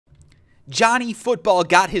Johnny Football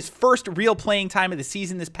got his first real playing time of the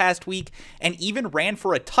season this past week and even ran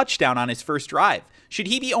for a touchdown on his first drive. Should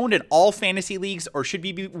he be owned in all fantasy leagues, or should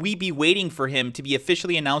we be waiting for him to be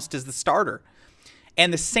officially announced as the starter?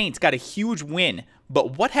 And the Saints got a huge win,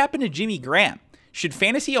 but what happened to Jimmy Graham? Should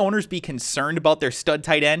fantasy owners be concerned about their stud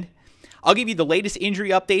tight end? I'll give you the latest injury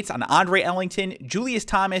updates on Andre Ellington, Julius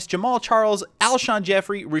Thomas, Jamaal Charles, Alshon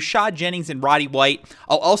Jeffery, Rashad, Jennings, and Roddy White.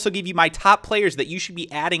 I'll also give you my top players that you should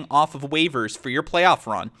be adding off of waivers for your playoff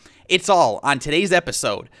run. It's all on today's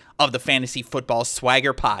episode of the Fantasy Football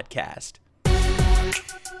Swagger Podcast.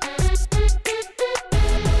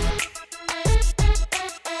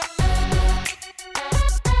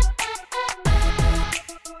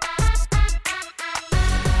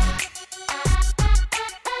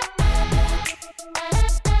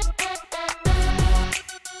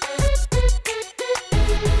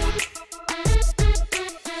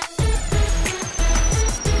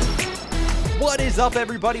 What is up,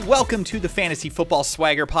 everybody? Welcome to the Fantasy Football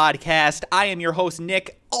Swagger Podcast. I am your host,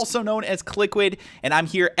 Nick, also known as Kliquid, and I'm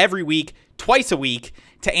here every week, twice a week,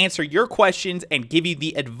 to answer your questions and give you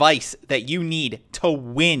the advice that you need to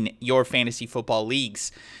win your fantasy football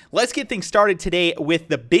leagues. Let's get things started today with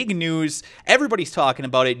the big news. Everybody's talking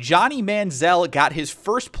about it. Johnny Manziel got his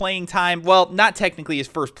first playing time. Well, not technically his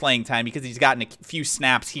first playing time because he's gotten a few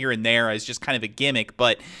snaps here and there as just kind of a gimmick,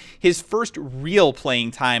 but his first real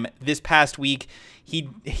playing time this past week.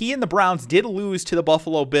 He and the Browns did lose to the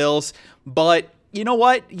Buffalo Bills, but you know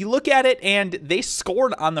what? You look at it and they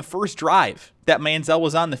scored on the first drive that Manziel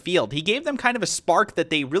was on the field. He gave them kind of a spark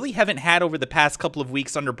that they really haven't had over the past couple of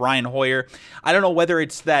weeks under Brian Hoyer. I don't know whether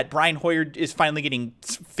it's that Brian Hoyer is finally getting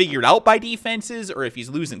figured out by defenses or if he's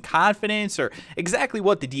losing confidence or exactly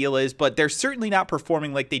what the deal is, but they're certainly not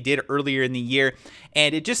performing like they did earlier in the year.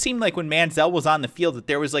 And it just seemed like when Manziel was on the field that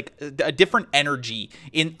there was like a different energy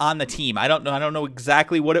on the team. I don't know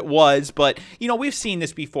exactly what it was, but you know, we've seen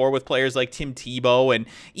this before with players like Tim Tebow, and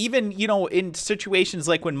even, you know, in situations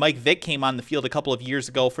like when Mike Vick came on the field a couple of years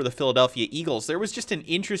ago for the Philadelphia Eagles, there was just an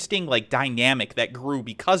interesting like dynamic that grew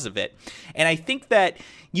because of it. And I think that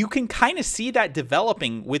you can kind of see that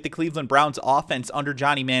developing with the Cleveland Browns offense under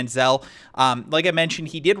Johnny Manziel. Like I mentioned,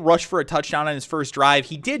 he did rush for a touchdown on his first drive.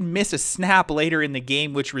 He did miss a snap later in the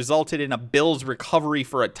game, which resulted in a Bills recovery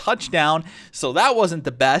for a touchdown. So that wasn't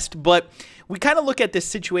the best, but we kind of look at this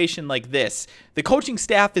situation like this. The coaching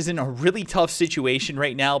staff is in a really tough situation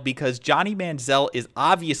right now because Johnny Manziel is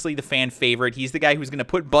obviously the fan favorite. He's the guy who's going to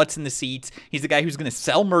put butts in the seats. He's the guy who's going to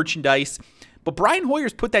sell merchandise. But Brian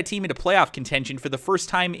Hoyer's put that team into playoff contention for the first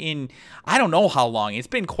time in I don't know how long. It's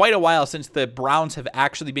been quite a while since the Browns have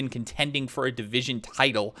actually been contending for a division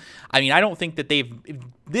title. I mean, I don't think that they've,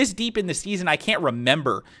 this deep in the season, I can't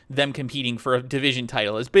remember them competing for a division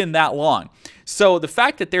title. It's been that long. So the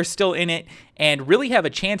fact that they're still in it and really have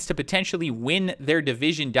a chance to potentially win their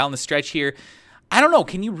division down the stretch here, I don't know.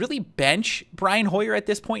 Can you really bench Brian Hoyer at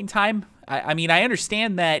this point in time? I mean, I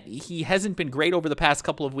understand that he hasn't been great over the past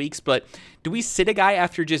couple of weeks, but do we sit a guy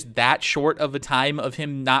after just that short of a time of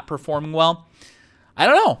him not performing well? I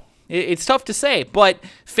don't know. It's tough to say, but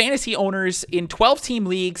fantasy owners in 12-team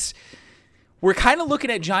leagues, we're kind of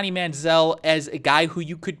looking at Johnny Manziel as a guy who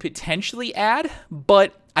you could potentially add,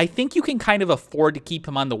 but I think you can kind of afford to keep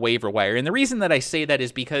him on the waiver wire. And the reason that I say that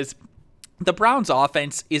is because the Browns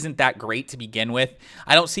offense isn't that great to begin with.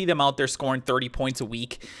 I don't see them out there scoring 30 points a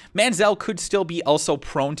week. Manziel could still be also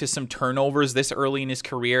prone to some turnovers this early in his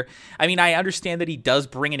career. I mean, I understand that he does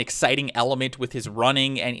bring an exciting element with his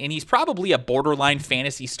running, and he's probably a borderline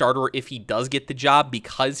fantasy starter if he does get the job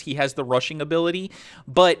because he has the rushing ability,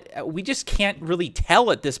 but we just can't really tell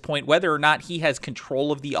at this point whether or not he has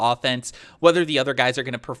control of the offense, whether the other guys are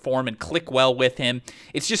going to perform and click well with him.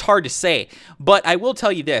 It's just hard to say, but I will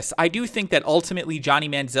tell you this. I do think that ultimately Johnny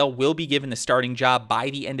Manziel will be given the starting job by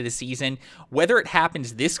the end of the season. Whether it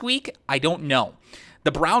happens this week, I don't know.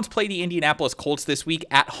 The Browns play the Indianapolis Colts this week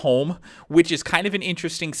at home, which is kind of an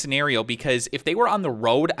interesting scenario because if they were on the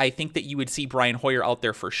road, I think that you would see Brian Hoyer out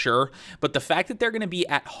there for sure. But the fact that they're going to be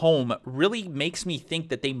at home really makes me think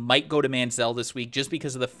that they might go to Manziel this week just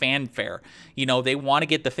because of the fanfare. You know, they want to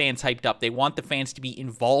get the fans hyped up. They want the fans to be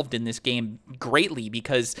involved in this game greatly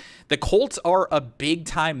because the Colts are a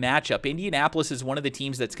big-time matchup. Indianapolis is one of the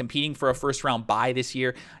teams that's competing for a first-round bye this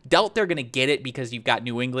year. Doubt they're going to get it because you've got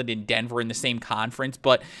New England and Denver in the same conference.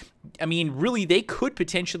 But I mean, really, they could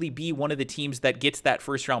potentially be one of the teams that gets that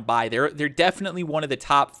first round bye. They're definitely one of the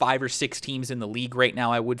top 5 or 6 teams in the league right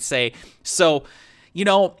now, I would say. So, you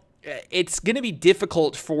know, it's going to be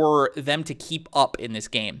difficult for them to keep up in this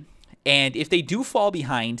game. And if they do fall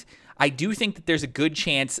behind, I do think that there's a good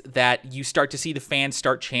chance that you start to see the fans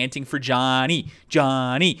start chanting for Johnny,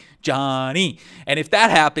 Johnny, Johnny. And if that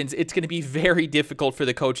happens, it's going to be very difficult for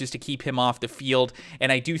the coaches to keep him off the field.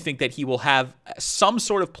 And I do think that he will have some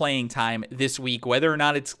sort of playing time this week, whether or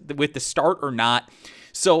not it's with the start or not.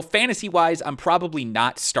 So fantasy-wise, I'm probably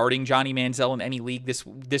not starting Johnny Manziel in any league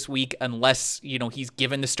this week unless, he's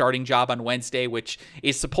given the starting job on Wednesday, which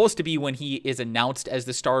is supposed to be when he is announced as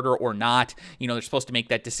the starter or not. They're supposed to make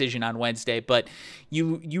that decision on Wednesday, but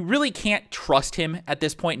you really can't trust him at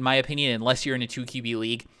this point, in my opinion, unless you're in a 2 QB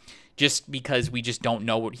league, just because we just don't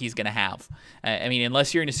know what he's going to have.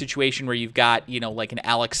 Unless you're in a situation where you've got, like an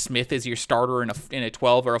Alex Smith as your starter in a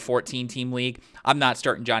 12 or a 14 team league, I'm not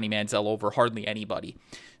starting Johnny Manziel over hardly anybody.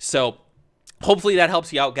 So hopefully that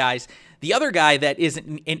helps you out, guys. The other guy that is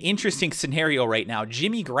an interesting scenario right now,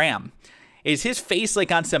 Jimmy Graham. Is his face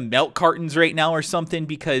like on some milk cartons right now or something?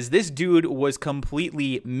 Because this dude was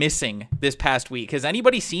completely missing this past week. Has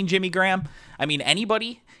anybody seen Jimmy Graham?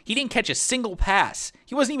 Anybody? He didn't catch a single pass.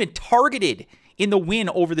 He wasn't even targeted in the win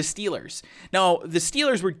over the Steelers. Now, the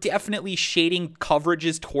Steelers were definitely shading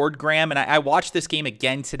coverages toward Graham, and I watched this game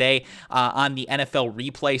again today on the NFL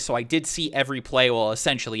replay, so I did see every play, well,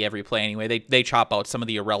 essentially every play anyway. They chop out some of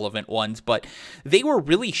the irrelevant ones, but they were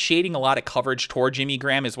really shading a lot of coverage toward Jimmy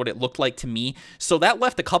Graham is what it looked like to me, so that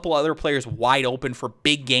left a couple other players wide open for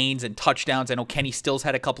big gains and touchdowns. I know Kenny Stills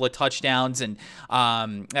had a couple of touchdowns, and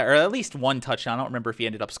or at least one touchdown. I don't remember if he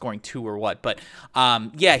ended up scoring 2 or what, but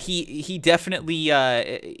yeah, he definitely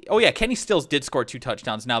Kenny Stills did score 2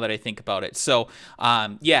 touchdowns now that I think about it. So,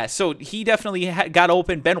 so he definitely got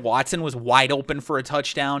open. Ben Watson was wide open for a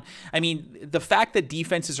touchdown. The fact that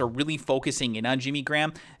defenses are really focusing in on Jimmy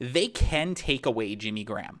Graham, they can take away Jimmy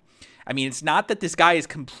Graham. It's not that this guy is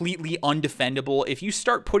completely undefendable. If you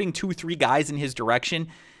start putting 2-3 guys in his direction,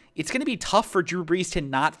 it's going to be tough for Drew Brees to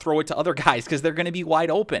not throw it to other guys because they're going to be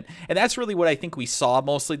wide open. And that's really what I think we saw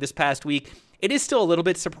mostly this past week. It is still a little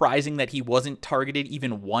bit surprising that he wasn't targeted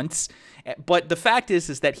even once, but the fact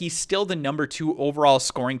is that he's still the number 2 overall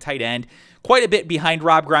scoring tight end, quite a bit behind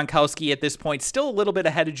Rob Gronkowski at this point, still a little bit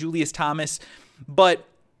ahead of Julius Thomas, but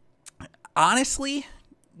honestly,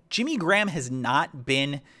 Jimmy Graham has not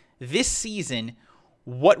been this season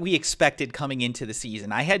what we expected coming into the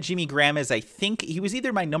season. I had Jimmy Graham as, I think he was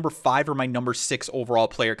either my number 5 or my number 6 overall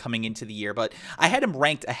player coming into the year, but I had him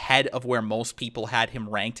ranked ahead of where most people had him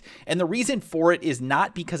ranked. And the reason for it is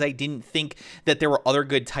not because I didn't think that there were other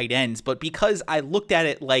good tight ends, but because I looked at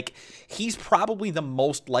it like he's probably the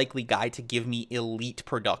most likely guy to give me elite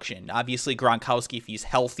production. Obviously, Gronkowski, if he's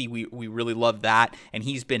healthy, we really love that. And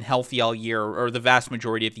he's been healthy all year, or the vast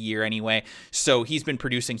majority of the year anyway. So he's been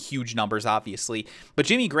producing huge numbers, obviously. But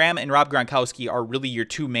Jimmy Graham and Rob Gronkowski are really your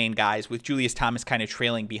 2 main guys, with Julius Thomas kind of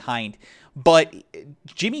trailing behind. But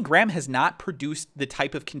Jimmy Graham has not produced the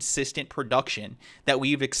type of consistent production that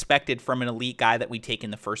we've expected from an elite guy that we take in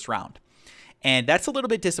the first round. And that's a little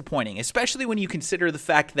bit disappointing, especially when you consider the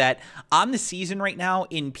fact that on the season right now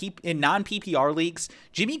in non-PPR leagues,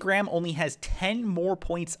 Jimmy Graham only has 10 more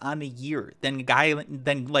points on the year than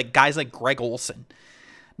guys like Greg Olsen.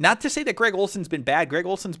 Not to say that Greg Olsen's been bad. Greg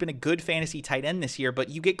Olsen's been a good fantasy tight end this year, but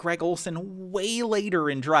you get Greg Olsen way later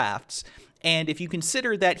in drafts. And if you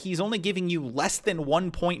consider that he's only giving you less than 1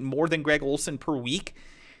 point more than Greg Olsen per week,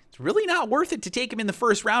 it's really not worth it to take him in the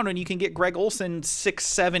first round when you can get Greg Olsen 6th,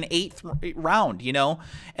 7th, 8th round,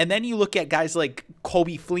 And then you look at guys like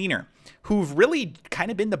Coby Fleener, who've really kind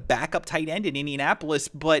of been the backup tight end in Indianapolis,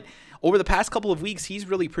 but over the past couple of weeks, he's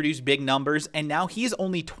really produced big numbers, and now he's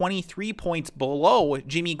only 23 points below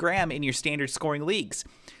Jimmy Graham in your standard scoring leagues.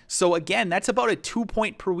 So again, that's about a 2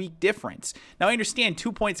 point per week difference. Now I understand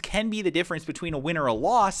 2 points can be the difference between a win or a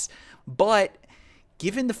loss, but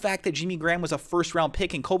given the fact that Jimmy Graham was a first-round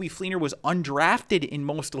pick and Coby Fleener was undrafted in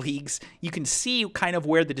most leagues, you can see kind of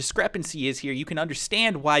where the discrepancy is here. You can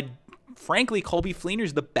understand why, frankly, Coby Fleener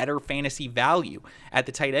is the better fantasy value at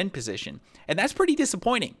the tight end position. And that's pretty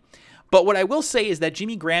disappointing. But what I will say is that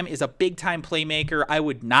Jimmy Graham is a big-time playmaker. I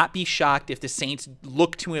would not be shocked if the Saints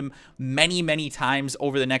look to him many, many times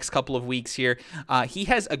over the next couple of weeks here. He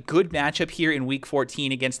has a good matchup here in Week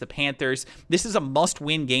 14 against the Panthers. This is a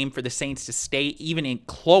must-win game for the Saints to stay even in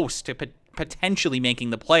close to potentially making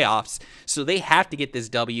the playoffs. So they have to get this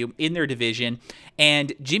W in their division.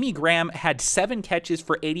 And Jimmy Graham had 7 catches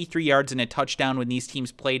for 83 yards and a touchdown when these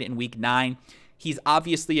teams played in Week 9. He's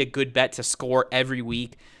obviously a good bet to score every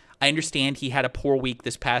week. I understand he had a poor week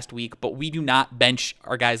this past week, but we do not bench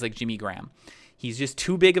our guys like Jimmy Graham. He's just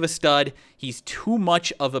too big of a stud. He's too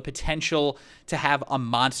much of a potential to have a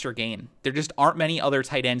monster game. There just aren't many other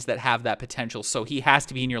tight ends that have that potential. So he has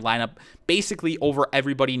to be in your lineup basically over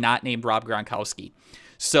everybody not named Rob Gronkowski.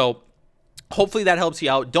 So hopefully that helps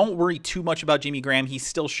you out. Don't worry too much about Jimmy Graham. He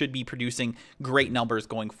still should be producing great numbers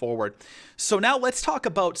going forward. So now let's talk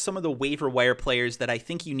about some of the waiver wire players that I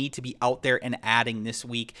think you need to be out there and adding this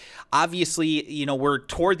week. Obviously, we're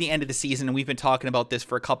toward the end of the season, and we've been talking about this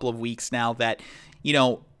for a couple of weeks now that,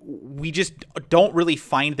 we just don't really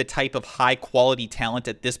find the type of high quality talent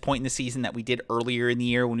at this point in the season that we did earlier in the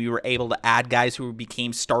year when we were able to add guys who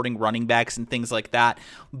became starting running backs and things like that.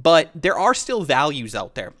 But there are still values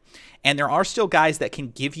out there. And there are still guys that can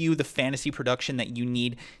give you the fantasy production that you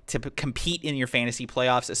need to compete in your fantasy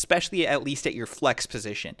playoffs, especially at least at your flex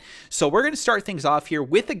position. So we're going to start things off here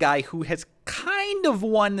with a guy who has kind of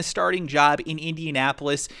won the starting job in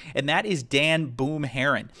Indianapolis, and that is Dan Boom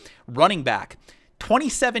Herron, running back.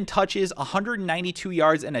 27 touches, 192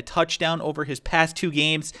 yards, and a touchdown over his past 2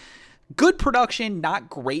 games. Good production, not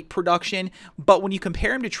great production, but when you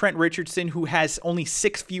compare him to Trent Richardson, who has only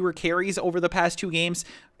 6 fewer carries over the past 2 games,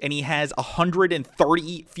 and he has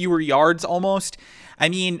 130 fewer yards almost, I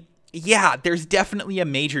mean, yeah, there's definitely a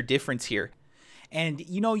major difference here. And,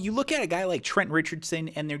 you look at a guy like Trent Richardson,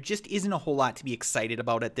 and there just isn't a whole lot to be excited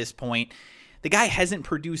about at this point. The guy hasn't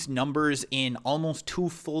produced numbers in almost 2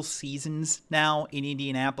 full seasons now in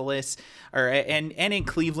Indianapolis and in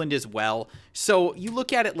Cleveland as well. So you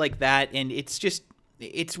look at it like that, and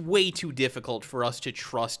it's way too difficult for us to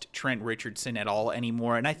trust Trent Richardson at all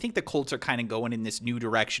anymore. And I think the Colts are kind of going in this new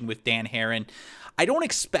direction with Dan Herron. I don't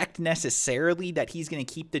expect necessarily that he's going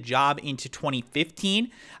to keep the job into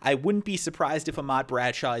 2015. I wouldn't be surprised if Ahmad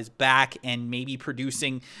Bradshaw is back and maybe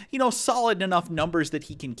producing, solid enough numbers that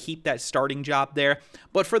he can keep that starting job there.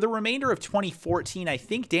 But for the remainder of 2014, I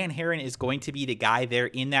think Dan Herron is going to be the guy there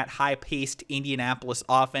in that high-paced Indianapolis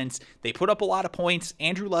offense. They put up a lot of points.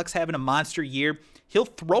 Andrew Luck's having a monster year. He'll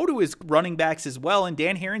throw to his running backs as well, and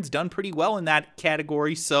Dan Herron's done pretty well in that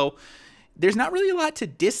category. So there's not really a lot to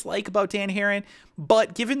dislike about Dan Herron,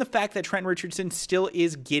 but given the fact that Trent Richardson still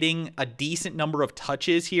is getting a decent number of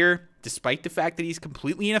touches here, despite the fact that he's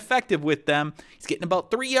completely ineffective with them, he's getting about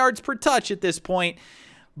 3 yards per touch at this point,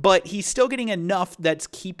 but he's still getting enough that's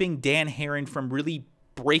keeping Dan Herron from really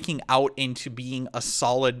breaking out into being a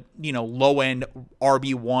solid, low-end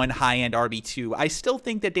RB1, high-end RB2. I still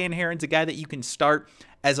think that Dan Herron's a guy that you can start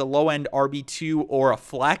as a low-end RB2 or a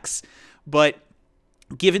flex, but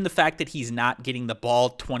given the fact that he's not getting the ball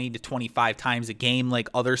 20 to 25 times a game like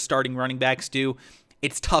other starting running backs do,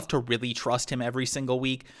 it's tough to really trust him every single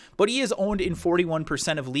week. But he is owned in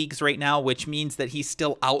 41% of leagues right now, which means that he's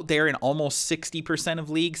still out there in almost 60% of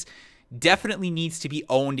leagues. Definitely needs to be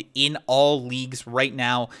owned in all leagues right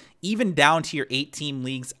now, even down to your 8-team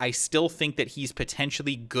leagues. I still think that he's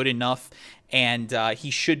potentially good enough, and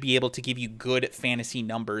he should be able to give you good fantasy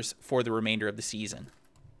numbers for the remainder of the season.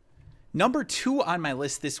 Number 2 on my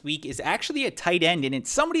list this week is actually a tight end, and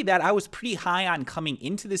it's somebody that I was pretty high on coming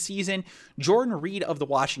into the season, Jordan Reed of the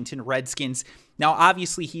Washington Redskins. Now,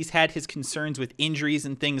 obviously, he's had his concerns with injuries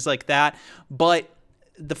and things like that, but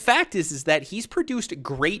the fact is that he's produced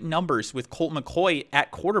great numbers with Colt McCoy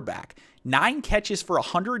at quarterback. 9 catches for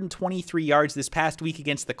 123 yards this past week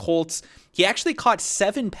against the Colts. He actually caught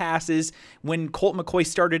 7 passes when Colt McCoy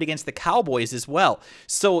started against the Cowboys as well.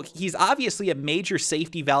 So he's obviously a major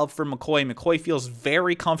safety valve for McCoy. McCoy feels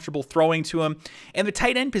very comfortable throwing to him. And the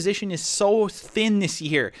tight end position is so thin this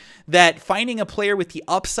year that finding a player with the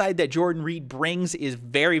upside that Jordan Reed brings is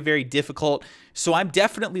very, very difficult. So I'm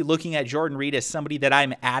definitely looking at Jordan Reed as somebody that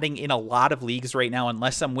I'm adding in a lot of leagues right now,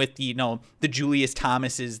 unless I'm with the Julius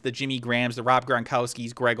Thomases, the Jimmy Grahams, the Rob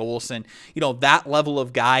Gronkowskis, Greg Olsen, that level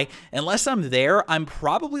of guy. Unless I'm there, I'm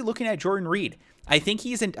probably looking at Jordan Reed. I think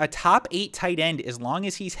he's a top 8 tight end as long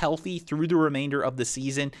as he's healthy through the remainder of the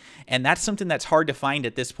season, and that's something that's hard to find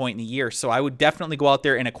at this point in the year. So I would definitely go out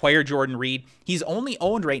there and acquire Jordan Reed. He's only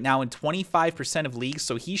owned right now in 25% of leagues,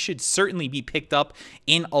 so he should certainly be picked up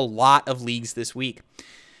in a lot of leagues this week.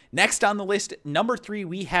 Next on the list, number 3,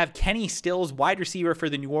 we have Kenny Stills, wide receiver for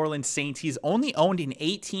the New Orleans Saints. He's only owned in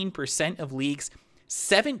 18% of leagues.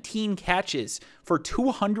 17 catches for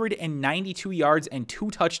 292 yards and 2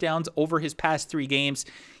 touchdowns over his past 3 games.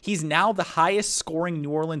 He's now the highest scoring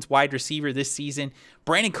New Orleans wide receiver this season.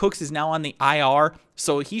 Brandon Cooks is now on the IR,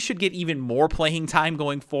 so he should get even more playing time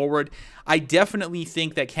going forward. I definitely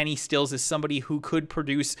think that Kenny Stills is somebody who could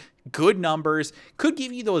produce good numbers, could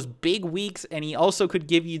give you those big weeks, and he also could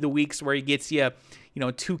give you the weeks where he gets you,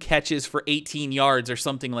 2 catches for 18 yards or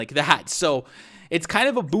something like that. So It's kind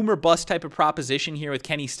of a boomer bust type of proposition here with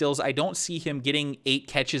Kenny Stills. I don't see him getting 8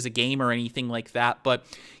 catches a game or anything like that. But,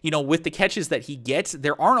 with the catches that he gets,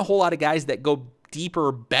 there aren't a whole lot of guys that go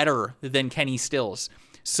deeper better than Kenny Stills.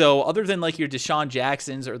 So other than like your Deshaun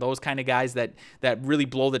Jacksons or those kind of guys that really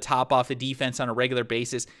blow the top off the defense on a regular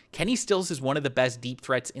basis, Kenny Stills is one of the best deep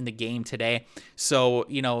threats in the game today. So,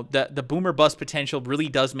 the boomer bust potential really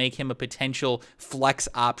does make him a potential flex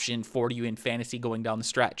option for you in fantasy going down the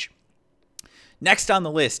stretch. Next on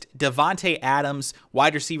the list, Davante Adams,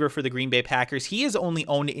 wide receiver for the Green Bay Packers. He is only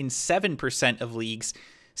owned in 7% of leagues.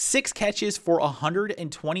 6 catches for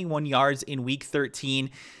 121 yards in week 13.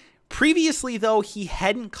 Previously, though, he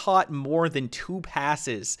hadn't caught more than 2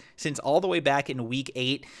 passes since all the way back in week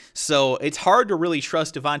 8. So it's hard to really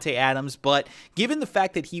trust Davante Adams, but given the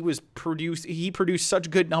fact that he produced such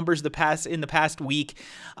good numbers in the past week,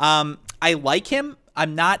 I like him.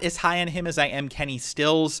 I'm not as high on him as I am Kenny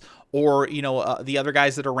Stills or, the other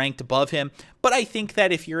guys that are ranked above him. But I think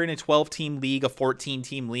that if you're in a 12-team league, a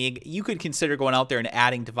 14-team league, you could consider going out there and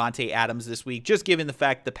adding Davante Adams this week, just given the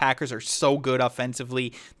fact the Packers are so good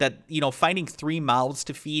offensively that, finding 3 mouths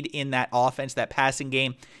to feed in that offense, that passing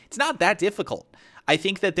game, it's not that difficult. I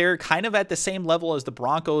think that they're kind of at the same level as the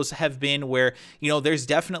Broncos have been where, there's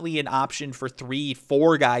definitely an option for 3,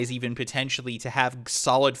 4 guys even potentially to have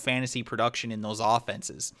solid fantasy production in those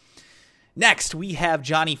offenses. Next, we have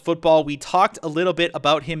Johnny Football. We talked a little bit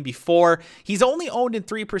about him before. He's only owned in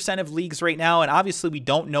 3% of leagues right now, and obviously we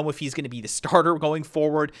don't know if he's going to be the starter going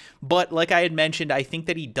forward. But like I had mentioned, I think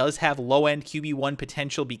that he does have low-end QB1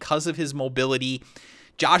 potential because of his mobility.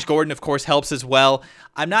 Josh Gordon, of course, helps as well.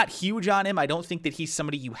 I'm not huge on him. I don't think that he's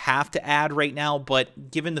somebody you have to add right now, but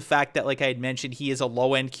given the fact that, like I had mentioned, he is a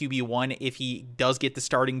low-end QB1 if he does get the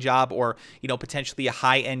starting job or, potentially a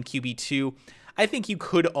high-end QB2, I think you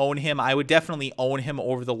could own him. I would definitely own him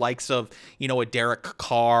over the likes of, a Derek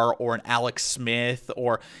Carr or an Alex Smith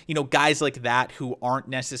or, guys like that who aren't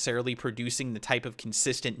necessarily producing the type of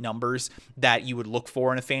consistent numbers that you would look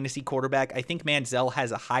for in a fantasy quarterback. I think Manziel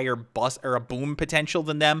has a higher bust or a boom potential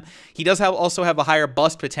than them. He does also have a higher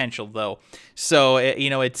bust potential though. So,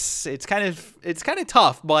 it's kind of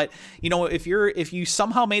tough, but if you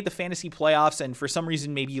somehow made the fantasy playoffs and for some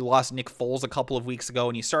reason maybe you lost Nick Foles a couple of weeks ago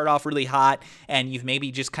and you start off really hot and you've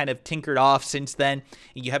maybe just kind of tinkered off since then,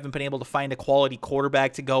 and you haven't been able to find a quality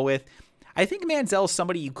quarterback to go with, I think Manziel is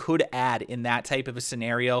somebody you could add in that type of a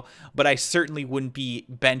scenario, but I certainly wouldn't be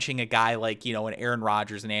benching a guy like, an Aaron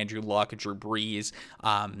Rodgers and Andrew Luck, Drew Brees,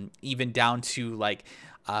 even down to like,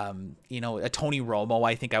 a Tony Romo.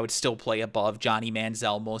 I think I would still play above Johnny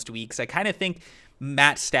Manziel most weeks. I kind of think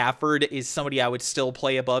Matt Stafford is somebody I would still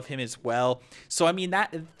play above him as well. So, I mean,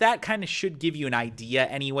 that kind of should give you an idea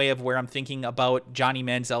anyway of where I'm thinking about Johnny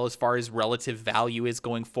Manziel as far as relative value is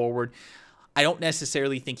going forward. I don't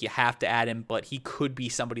necessarily think you have to add him, but he could be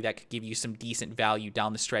somebody that could give you some decent value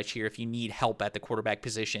down the stretch here if you need help at the quarterback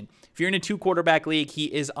position. If you're in a 2-quarterback league,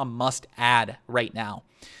 he is a must-add right now.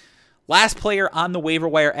 Last player on the waiver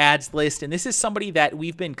wire ads list, and this is somebody that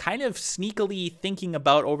we've been kind of sneakily thinking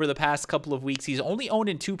about over the past couple of weeks. He's only owned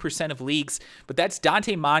in 2% of leagues, but that's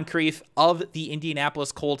Donte Moncrief of the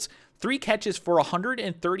Indianapolis Colts. 3 catches for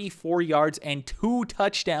 134 yards and 2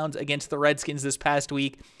 touchdowns against the Redskins this past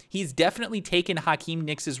week. He's definitely taken Hakeem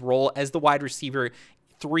Nicks' role as the wide receiver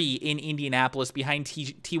 3 in Indianapolis behind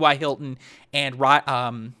T.Y. Hilton and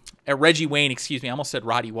Reggie Wayne, I almost said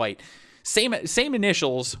Roddy White. Same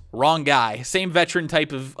initials, wrong guy. Same veteran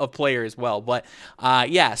type of player as well. But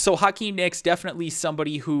so Hakeem Nicks, definitely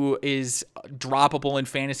somebody who is droppable in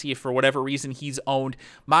fantasy if for whatever reason he's owned.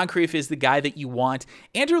 Moncrief is the guy that you want.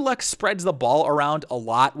 Andrew Luck spreads the ball around a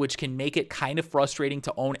lot, which can make it kind of frustrating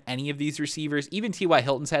to own any of these receivers. Even T.Y.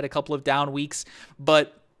 Hilton's had a couple of down weeks,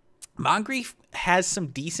 but Moncrief has some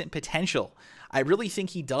decent potential. I really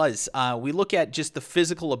think he does. We look at just the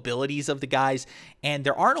physical abilities of the guys, and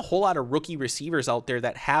there aren't a whole lot of rookie receivers out there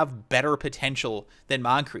that have better potential than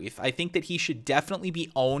Moncrief. I think that he should definitely be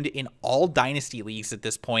owned in all dynasty leagues at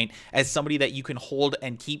this point as somebody that you can hold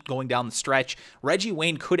and keep going down the stretch. Reggie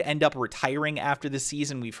Wayne could end up retiring after the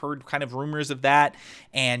season. We've heard kind of rumors of that,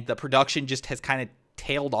 and the production just has kind of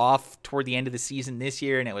tailed off toward the end of the season this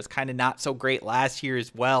year, and it was kind of not so great last year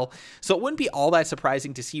as well. So it wouldn't be all that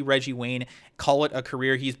surprising to see Reggie Wayne call it a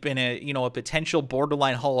career. He's been a potential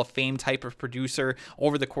borderline Hall of Fame type of producer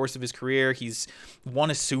over the course of his career. He's won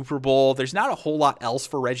a Super Bowl. There's not a whole lot else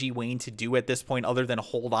for Reggie Wayne to do at this point other than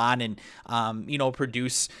hold on and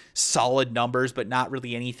produce solid numbers, but not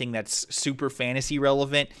really anything that's super fantasy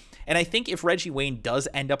relevant. And I think if Reggie Wayne does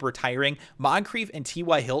end up retiring, Moncrief and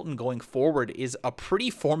T.Y. Hilton going forward is a pretty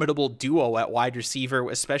formidable duo at wide receiver,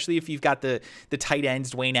 especially if you've got the tight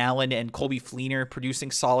ends, Dwayne Allen and Colby Fleener, producing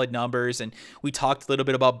solid numbers. And we talked a little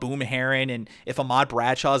bit about Boom Herron, and if Ahmad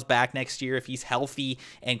Bradshaw's back next year, if he's healthy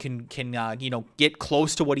and can get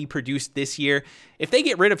close to what he produced this year. If they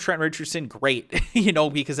get rid of Trent Richardson, great,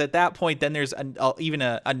 because at that point, then there's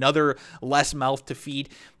another less mouth to feed.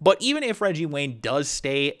 But even if Reggie Wayne does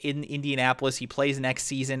stay in Indianapolis, he plays next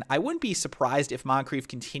season, I wouldn't be surprised if Moncrief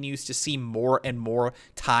continues to see more and more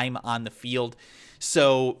time on the field.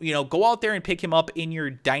 So, go out there and pick him up in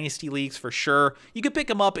your dynasty leagues for sure. You could pick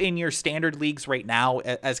him up in your standard leagues right now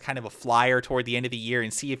as kind of a flyer toward the end of the year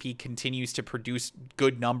and see if he continues to produce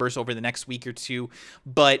good numbers over the next week or two.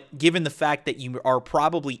 But given the fact that you are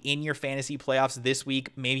probably in your fantasy playoffs this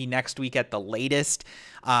week, maybe next week at the latest,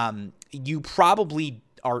 you probably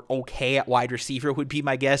are okay at wide receiver would be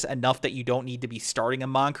my guess, enough that you don't need to be starting a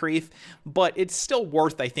Moncrief, but it's still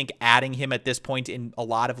worth, I think, adding him at this point in a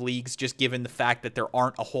lot of leagues, just given the fact that there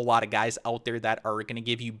aren't a whole lot of guys out there that are going to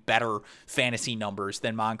give you better fantasy numbers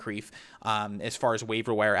than Moncrief as far as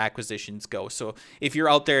waiver wire acquisitions go. So if you're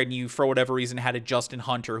out there and you, for whatever reason, had a Justin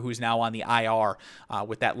Hunter who's now on the IR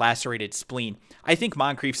with that lacerated spleen, I think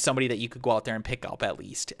Moncrief's somebody that you could go out there and pick up at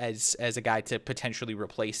least as a guy to potentially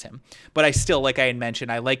replace him. But I still, like I had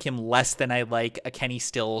mentioned, I like him less than I like a Kenny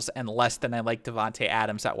Stills and less than I like Devontae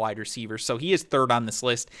Adams at wide receiver. So he is third on this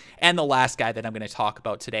list and the last guy that I'm going to talk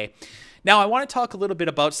about today. Now, I want to talk a little bit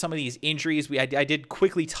about some of these injuries. I did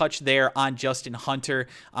quickly touch there on Justin Hunter.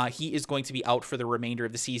 He is going to be out for the remainder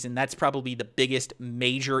of the season. That's probably the biggest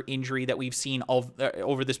major injury that we've seen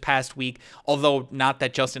over this past week, although not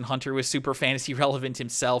that Justin Hunter was super fantasy relevant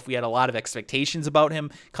himself. We had a lot of expectations about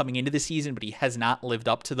him coming into the season, but he has not lived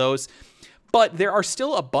up to those. But there are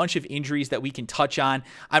still a bunch of injuries that we can touch on.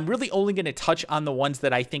 I'm really only going to touch on the ones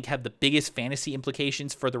that I think have the biggest fantasy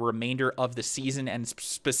implications for the remainder of the season, and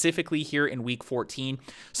specifically here in Week 14.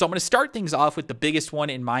 So I'm going to start things off with the biggest one,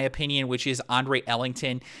 in my opinion, which is Andre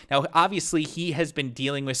Ellington. Now, obviously, he has been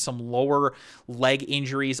dealing with some lower leg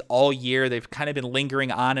injuries all year. They've kind of been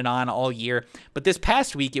lingering on and on all year. But this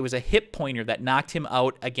past week, it was a hip pointer that knocked him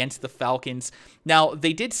out against the Falcons. Now,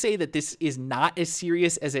 they did say that this is not as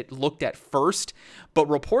serious as it looked at first, but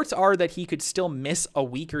reports are that he could still miss a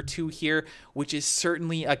week or two here, which is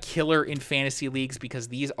certainly a killer in fantasy leagues because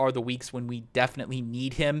these are the weeks when we definitely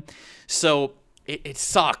need him. So it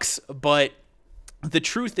sucks, but the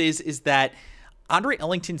truth is that Andre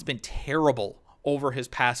Ellington's been terrible over his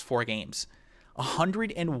past 4 games.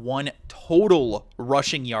 101 total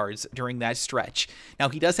rushing yards during that stretch. Now,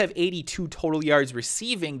 he does have 82 total yards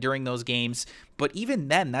receiving during those games, but even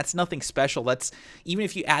then, that's nothing special. That's, even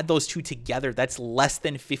if you add those two together, that's less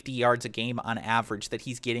than 50 yards a game on average that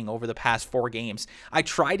he's getting over the past 4 games. I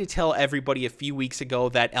tried to tell everybody a few weeks ago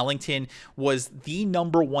that Ellington was the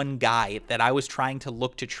 #1 guy that I was trying to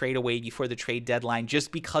look to trade away before the trade deadline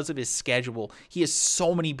just because of his schedule. He has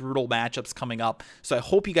so many brutal matchups coming up, so I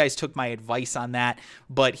hope you guys took my advice on that,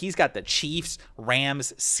 but he's got the Chiefs,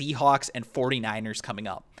 Rams, Seahawks, and 49ers coming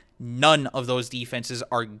up. None of those defenses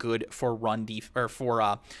are good for run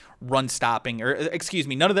stopping, or excuse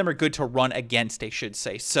me, none of them are good to run against, I should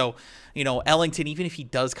say. So, Ellington, even if he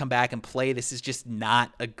does come back and play, this is just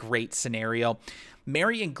not a great scenario.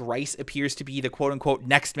 Marion Grice appears to be the quote-unquote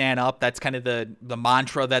next man up. That's kind of the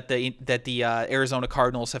mantra that the Arizona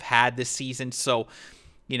Cardinals have had this season. So,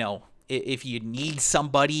 if you need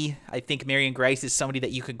somebody, I think Marion Grice is somebody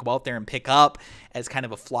that you could go out there and pick up as kind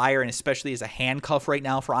of a flyer, and especially as a handcuff right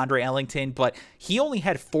now for Andre Ellington. But he only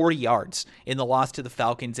had 40 yards in the loss to the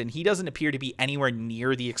Falcons, and he doesn't appear to be anywhere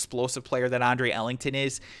near the explosive player that Andre Ellington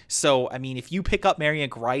is. So, I mean, if you pick up Marion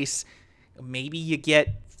Grice, maybe you get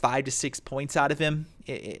 5 to 6 points out of him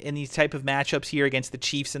in these type of matchups here against the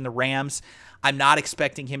Chiefs and the Rams. I'm not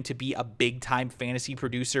expecting him to be a big-time fantasy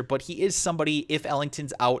producer, but he is somebody, if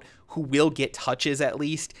Ellington's out, who will get touches at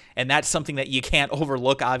least, and that's something that you can't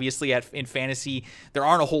overlook, obviously, in fantasy. There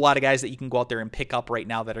aren't a whole lot of guys that you can go out there and pick up right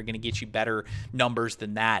now that are going to get you better numbers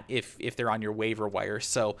than that if they're on your waiver wire.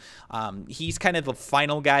 So he's kind of the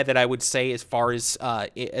final guy that I would say as far as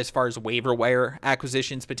waiver wire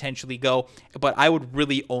acquisitions potentially go, but I would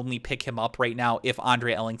really only pick him up right now if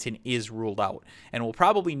Andre Ellington is ruled out, and we'll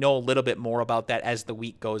probably know a little bit more about that as the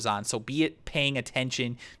week goes on. So be it paying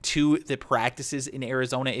attention to the practices in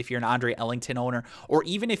Arizona if you're an Andre Ellington owner, or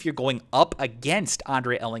even if you're going up against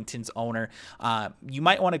Andre Ellington's owner, you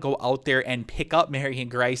might want to go out there and pick up Marion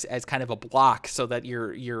Grice as kind of a block so that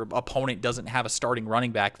your opponent doesn't have a starting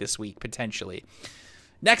running back this week potentially.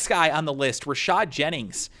 Next guy on the list, Rashad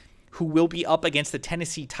Jennings. who will be up against the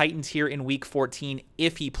Tennessee Titans here in Week 14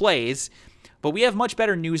 if he plays. But we have much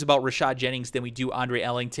better news about Rashad Jennings than we do Andre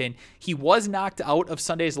Ellington. He was knocked out of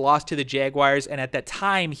Sunday's loss to the Jaguars, and at that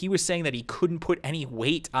time, he was saying that he couldn't put any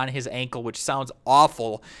weight on his ankle, which sounds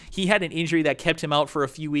awful. He had an injury that kept him out for a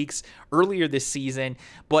few weeks earlier this season,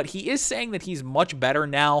 but he is saying that he's much better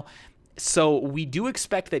now. So we do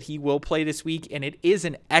expect that he will play this week, and it is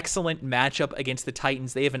an excellent matchup against the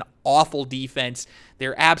Titans. They have an awful defense.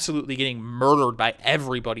 They're absolutely getting murdered by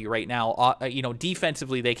everybody right now.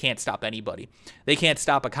 Defensively, they can't stop anybody. They can't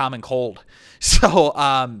stop a common cold. So,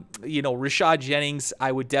 Rashad Jennings,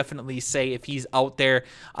 I would definitely say if he's out there,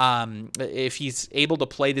 if he's able to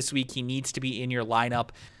play this week, he needs to be in your lineup.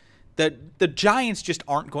 The Giants just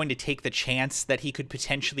aren't going to take the chance that he could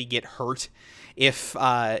potentially get hurt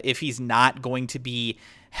if he's not going to be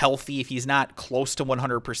healthy, if he's not close to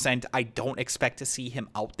 100%. I don't expect to see him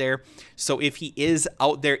out there. So if he is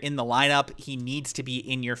out there in the lineup, he needs to be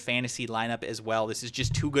in your fantasy lineup as well. This is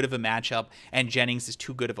just too good of a matchup, and Jennings is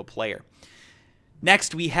too good of a player.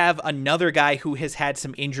 Next, we have another guy who has had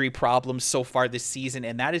some injury problems so far this season,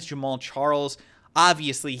 and that is Jamaal Charles.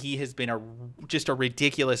 Obviously, he has been just a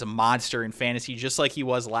ridiculous monster in fantasy, just like he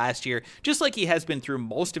was last year, just like he has been through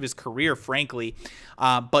most of his career, frankly.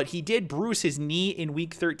 But he did bruise his knee in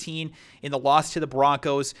Week 13 in the loss to the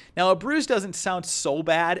Broncos. Now, a bruise doesn't sound so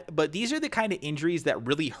bad, but these are the kind of injuries that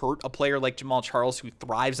really hurt a player like Jamaal Charles, who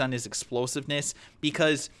thrives on his explosiveness,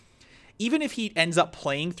 because even if he ends up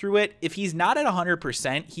playing through it, if he's not at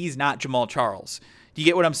 100%, he's not Jamaal Charles. Do you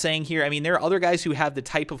get what I'm saying here? I mean, there are other guys who have the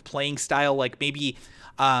type of playing style, like maybe,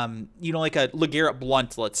 like a LeGarrette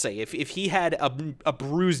Blount, let's say. If he had a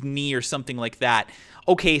bruised knee or something like that,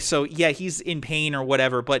 okay, so yeah, he's in pain or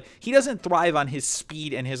whatever, but he doesn't thrive on his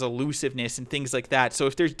speed and his elusiveness and things like that. So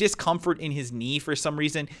if there's discomfort in his knee for some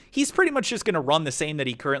reason, he's pretty much just going to run the same that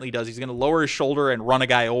he currently does. He's going to lower his shoulder and run a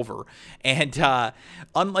guy over. And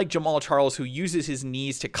unlike Jamaal Charles, who uses his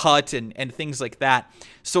knees to cut and things like that,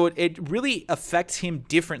 so it really affects him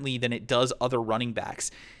differently than it does other running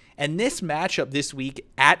backs. And this matchup this week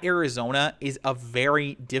at Arizona is a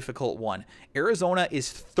very difficult one. Arizona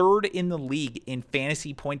is third in the league in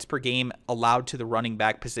fantasy points per game allowed to the running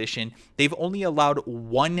back position. They've only allowed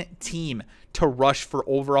one team to rush for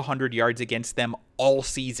over 100 yards against them all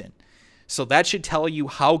season. So that should tell you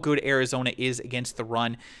how good Arizona is against the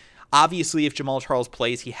run. Obviously, if Jamaal Charles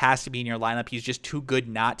plays, he has to be in your lineup. He's just too good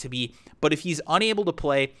not to be. But if he's unable to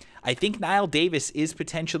play, I think Knile Davis is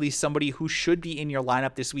potentially somebody who should be in your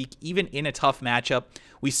lineup this week, even in a tough matchup.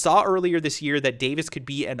 We saw earlier this year that Davis could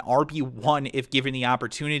be an RB1 if given the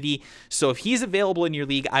opportunity. So if he's available in your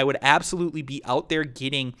league, I would absolutely be out there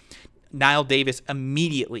getting Knile Davis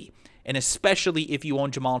immediately. And especially if you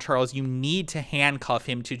own Jamaal Charles, you need to handcuff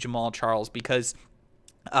him to Jamaal Charles, because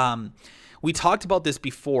we talked about this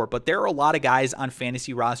before, but there are a lot of guys on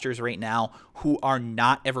fantasy rosters right now who are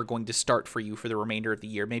not ever going to start for you for the remainder of the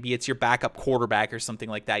year. Maybe it's your backup quarterback or something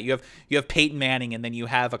like that. You have Peyton Manning, and then you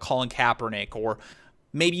have a Colin Kaepernick, or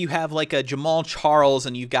maybe you have like a Jamaal Charles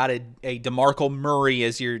and you've got a DeMarco Murray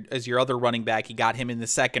as your other running back. You got him in the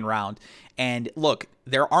second round. And look,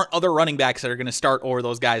 there aren't other running backs that are going to start over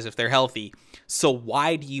those guys if they're healthy. So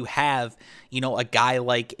why do you have, a guy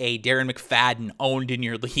like a Darren McFadden owned in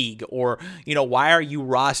your league? Or, why are you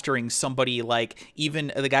rostering somebody like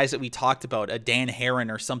even the guys that we talked about, a Dan Herron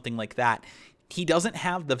or something like that? He doesn't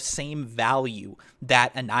have the same value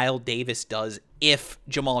that a Knile Davis does if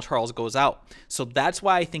Jamaal Charles goes out. So that's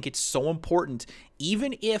why I think it's so important,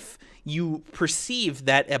 even if you perceive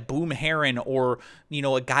that a Boom Herron or,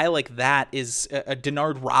 a guy like that is a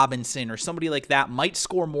Denard Robinson or somebody like that might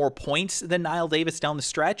score more points than Knile Davis down the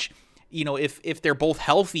stretch. If they're both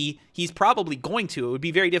healthy, he's probably going to. It would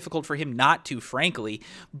be very difficult for him not to, frankly.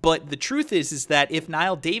 But the truth is that if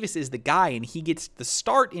Knile Davis is the guy and he gets the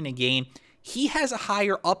start in a game, he has a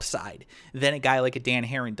higher upside than a guy like a Dan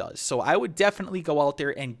Herron does. So I would definitely go out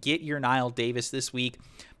there and get your Knile Davis this week.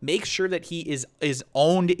 Make sure that he is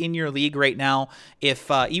owned in your league right now.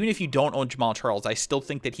 Even if you don't own Jamaal Charles, I still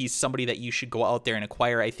think that he's somebody that you should go out there and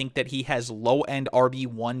acquire. I think that he has low-end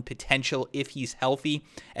RB1 potential if he's healthy.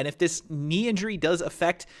 And if this knee injury does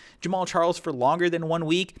affect Jamaal Charles for longer than 1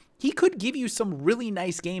 week, he could give you some really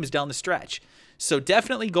nice games down the stretch. So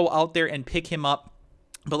definitely go out there and pick him up.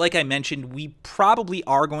 But like I mentioned, we probably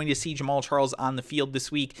are going to see Jamaal Charles on the field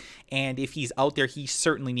this week, and if he's out there, he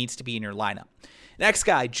certainly needs to be in your lineup. Next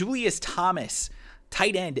guy, Julius Thomas,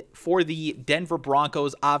 tight end for the Denver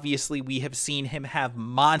Broncos. Obviously, we have seen him have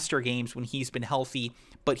monster games when he's been healthy,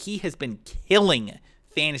 but he has been killing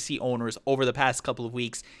fantasy owners over the past couple of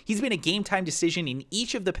weeks. He's been a game time decision in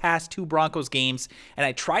each of the past 2 Broncos games, and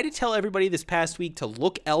I try to tell everybody this past week to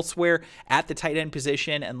look elsewhere at the tight end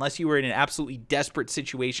position unless you were in an absolutely desperate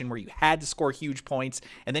situation where you had to score huge points,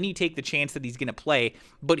 and then you take the chance that he's going to play,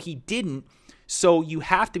 but he didn't. So you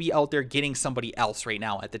have to be out there getting somebody else right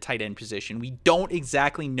now at the tight end position. We don't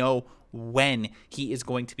exactly know when he is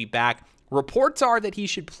going to be back. Reports are that he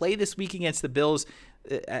should play this week against the Bills.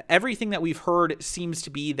 Everything that we've heard seems to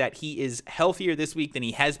be that he is healthier this week than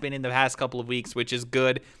he has been in the past couple of weeks, which is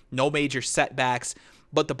good. No major setbacks,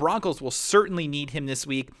 but the Broncos will certainly need him this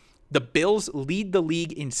week. The Bills lead the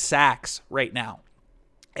league in sacks right now,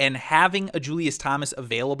 and having a Julius Thomas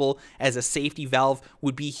available as a safety valve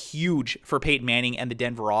would be huge for Peyton Manning and the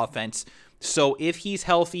Denver offense. So if he's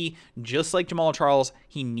healthy, just like Jamaal Charles,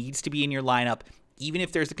 he needs to be in your lineup. Even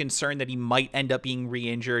if there's a concern that he might end up being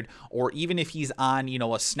re-injured, or even if he's on,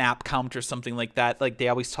 a snap count or something like that, like they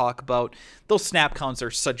always talk about, those snap counts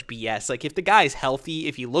are such BS. Like if the guy's healthy,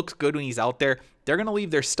 if he looks good when he's out there, they're going to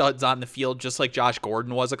leave their studs on the field just like Josh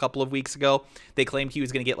Gordon was a couple of weeks ago. They claimed he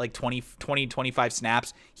was going to get like 25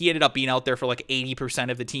 snaps. He ended up being out there for like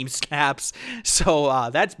 80% of the team's snaps. So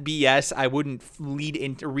that's BS. I wouldn't read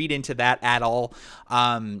into that at all.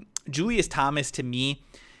 Julius Thomas, to me,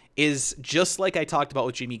 is just like I talked about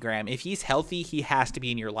with Jimmy Graham. If he's healthy, he has to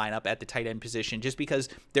be in your lineup at the tight end position, just because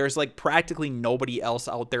there's like practically nobody else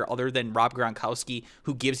out there other than Rob Gronkowski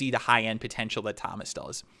who gives you the high end potential that Thomas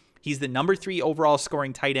does. He's the number 3 overall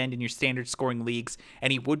scoring tight end in your standard scoring leagues,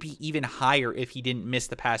 and he would be even higher if he didn't miss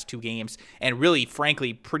the past 2 games, and really,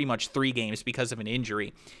 frankly, pretty much 3 games because of an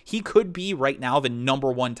injury. He could be right now the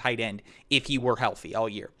number 1 tight end if he were healthy all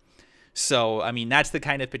year. So, I mean, that's the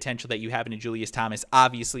kind of potential that you have in a Julius Thomas.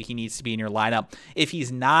 Obviously, he needs to be in your lineup. If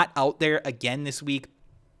he's not out there again this week,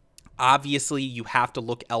 obviously, you have to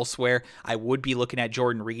look elsewhere. I would be looking at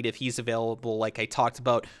Jordan Reed if he's available, like I talked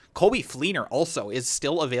about. Colby Fleener also is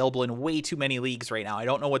still available in way too many leagues right now. I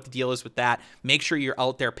don't know what the deal is with that. Make sure you're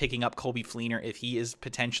out there picking up Colby Fleener if he is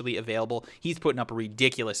potentially available. He's putting up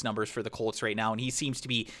ridiculous numbers for the Colts right now, and he seems to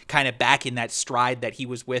be kind of back in that stride that he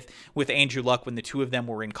was with Andrew Luck when the 2 of them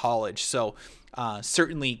were in college. So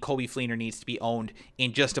certainly Colby Fleener needs to be owned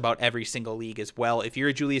in just about every single league as well. If you're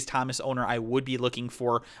a Julius Thomas owner, I would be looking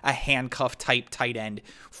for a handcuff type tight end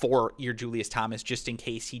for your Julius Thomas just in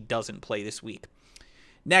case he doesn't play this week.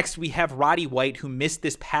 Next, we have Roddy White, who missed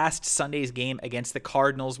this past Sunday's game against the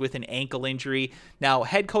Cardinals with an ankle injury. Now,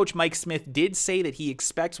 head coach Mike Smith did say that he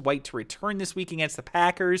expects White to return this week against the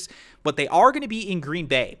Packers, but they are going to be in Green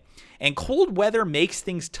Bay, and cold weather makes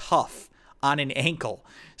things tough on an ankle.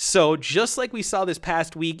 So just like we saw this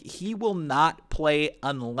past week, he will not play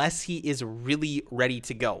unless he is really ready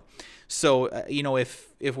to go. So,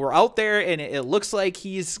 if we're out there and it looks like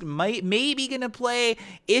he's maybe going to play,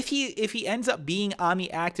 if he ends up being on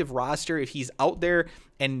the active roster, if he's out there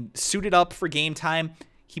and suited up for game time,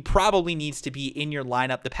 he probably needs to be in your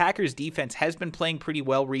lineup. The Packers defense has been playing pretty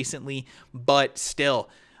well recently, but still,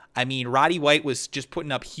 I mean, Roddy White was just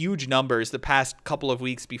putting up huge numbers the past couple of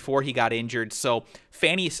weeks before he got injured. So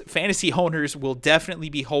fantasy owners will definitely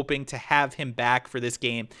be hoping to have him back for this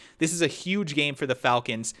game. This is a huge game for the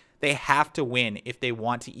Falcons. They have to win if they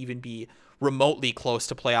want to even be remotely close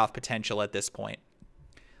to playoff potential at this point.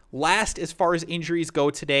 Last, as far as injuries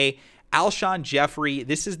go today, Alshon Jeffery,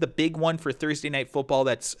 this is the big one for Thursday Night Football.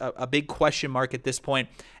 That's a big question mark at this point.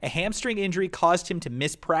 A hamstring injury caused him to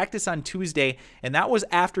miss practice on Tuesday, and that was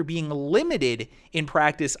after being limited in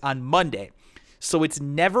practice on Monday. So it's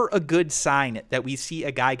never a good sign that we see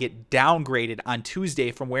a guy get downgraded on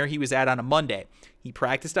Tuesday from where he was at on a Monday. He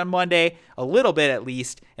practiced on Monday, a little bit at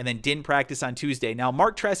least, and then didn't practice on Tuesday. Now,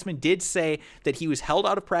 Mark Trestman did say that he was held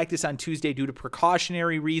out of practice on Tuesday due to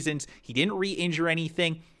precautionary reasons. He didn't re-injure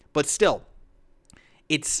anything, but still,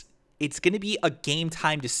 it's going to be a game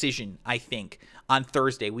time decision, I think, on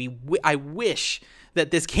Thursday. I wish that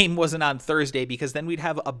this game wasn't on Thursday, because then we'd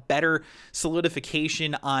have a better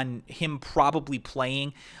solidification on him probably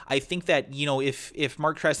playing. I think that, if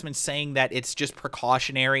Mark Trestman's saying that it's just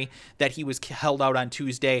precautionary that he was held out on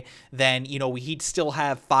Tuesday, then, he'd still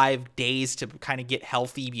have 5 days to kind of get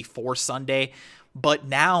healthy before Sunday. But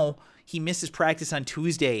now he misses practice on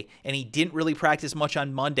Tuesday, and he didn't really practice much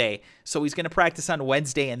on Monday. So he's going to practice on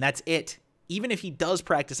Wednesday, and that's it. Even if he does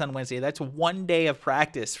practice on Wednesday, that's 1 day of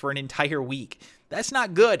practice for an entire week. That's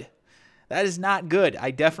not good. That is not good.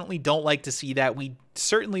 I definitely don't like to see that. We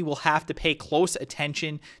certainly will have to pay close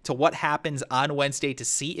attention to what happens on Wednesday to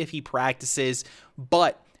see if he practices,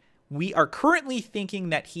 but we are currently thinking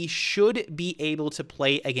that he should be able to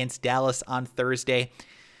play against Dallas on Thursday.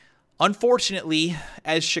 Unfortunately,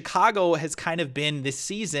 as Chicago has kind of been this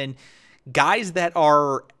season, guys that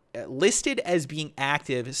are listed as being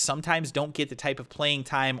active sometimes don't get the type of playing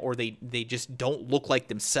time, or they just don't look like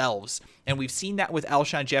themselves. And we've seen that with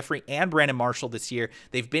Alshon Jeffery and Brandon Marshall this year.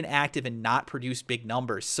 They've been active and not produced big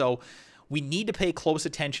numbers. So we need to pay close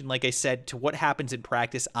attention, like I said, to what happens in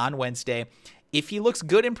practice on Wednesday. If he looks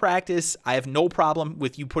good in practice, I have no problem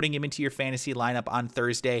with you putting him into your fantasy lineup on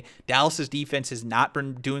Thursday. Dallas's defense has not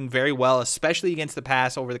been doing very well, especially against the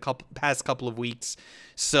pass over the past couple of weeks.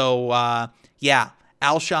 So, yeah,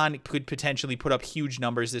 Alshon could potentially put up huge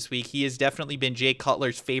numbers this week. He has definitely been Jay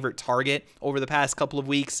Cutler's favorite target over the past couple of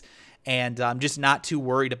weeks, and I'm just not too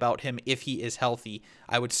worried about him if he is healthy.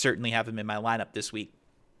 I would certainly have him in my lineup this week.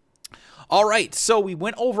 All right, so we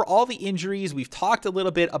went over all the injuries. We've talked a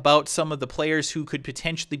little bit about some of the players who could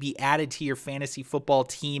potentially be added to your fantasy football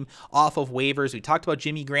team off of waivers. We talked about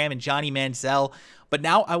Jimmy Graham and Johnny Manziel, but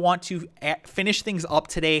now I want to finish things up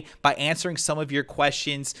today by answering some of your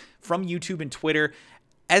questions from YouTube and Twitter.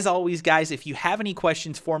 As always, guys, if you have any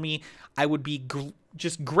questions for me, I would be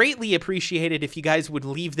just greatly appreciated if you guys would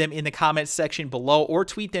leave them in the comments section below or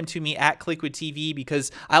tweet them to me at Kliquid TV, because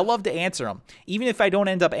I love to answer them. Even if I don't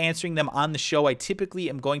end up answering them on the show, I typically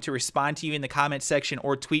am going to respond to you in the comment section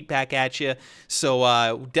or tweet back at you.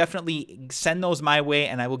 So definitely send those my way,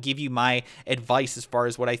 and I will give you my advice as far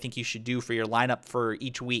as what I think you should do for your lineup for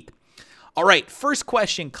each week. All right, first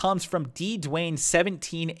question comes from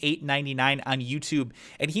DDwayne17899 on YouTube,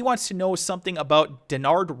 and he wants to know something about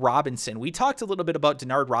Denard Robinson. We talked a little bit about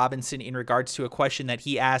Denard Robinson in regards to a question that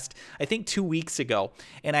he asked, I think 2 weeks ago,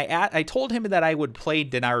 and I told him that I would play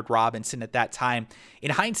Denard Robinson at that time.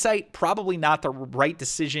 In hindsight, probably not the right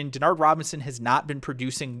decision. Denard Robinson has not been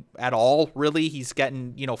producing at all, really. He's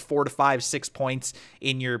getting, 4 to 5, 6 points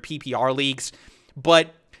in your PPR leagues,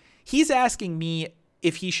 but he's asking me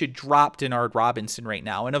if he should drop Denard Robinson right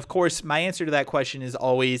now. And of course, my answer to that question is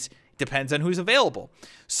always depends on who's available.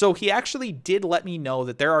 So he actually did let me know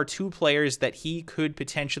that there are 2 players that he could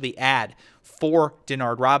potentially add for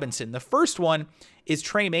Denard Robinson. The first one is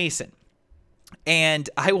Trey Mason. And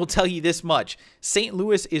I will tell you this much, St.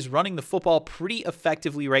 Louis is running the football pretty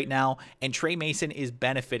effectively right now, and Trey Mason is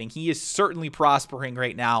benefiting. He is certainly prospering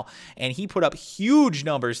right now, and he put up huge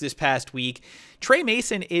numbers this past week. Trey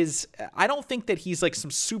Mason is, I don't think that he's like some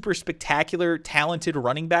super spectacular, talented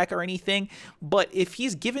running back or anything, but if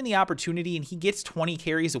he's given the opportunity and he gets 20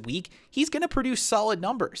 carries a week, he's going to produce solid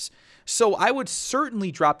numbers. So I would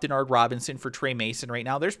certainly drop Denard Robinson for Trey Mason right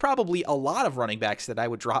now. There's probably a lot of running backs that I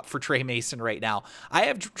would drop for Trey Mason right now. I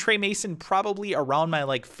have Trey Mason probably around my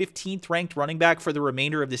 15th ranked running back for the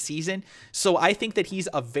remainder of the season. So I think that he's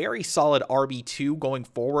a very solid RB2 going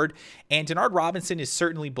forward, and Denard Robinson is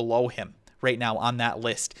certainly below him right now on that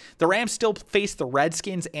list. The Rams still face the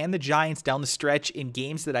Redskins and the Giants down the stretch in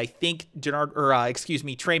games that I think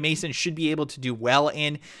Trey Mason should be able to do well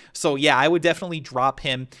in. So yeah, I would definitely drop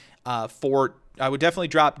him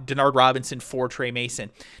Denard Robinson for Trey Mason.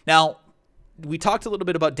 Now, we talked a little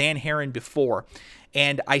bit about Dan Herron before,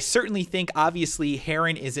 and I certainly think obviously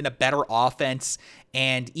Herron is in a better offense,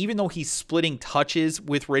 and even though he's splitting touches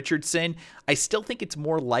with Richardson, I still think it's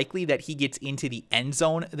more likely that he gets into the end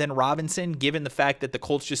zone than Robinson, given the fact that the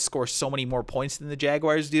Colts just score so many more points than the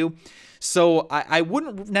Jaguars do. So I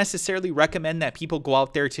wouldn't necessarily recommend that people go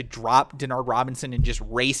out there to drop Denard Robinson and just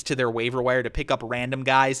race to their waiver wire to pick up random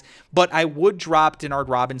guys, but I would drop Denard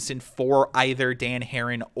Robinson for either Dan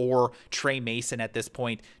Herron or Trey Mason at this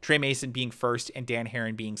point, Trey Mason being first and Dan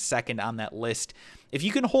Herron being second on that list. If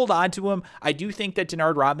you can hold on to him, I do think that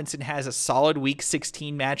Denard Robinson has a solid Week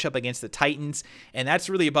 16 matchup against the Titans, and that's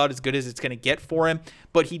really about as good as it's going to get for him.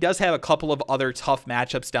 But he does have a couple of other tough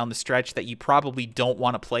matchups down the stretch that you probably don't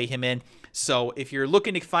want to play him in. So if you're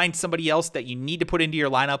looking to find somebody else that you need to put into your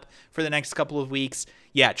lineup for the next couple of weeks,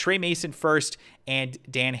 yeah, Trey Mason first and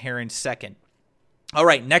Dan Herron second. All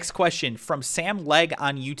right, next question from Sam Legg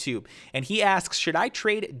on YouTube, and he asks, should I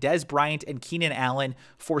trade Dez Bryant and Keenan Allen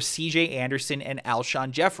for CJ Anderson and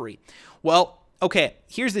Alshon Jeffery? Well, okay,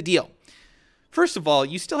 here's the deal. First of all,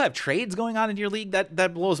 you still have trades going on in your league?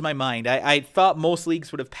 That blows my mind. I thought most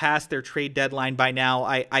leagues would have passed their trade deadline by now.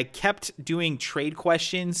 I kept doing trade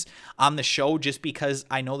questions on the show just because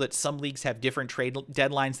I know that some leagues have different trade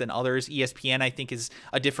deadlines than others. ESPN, I think, is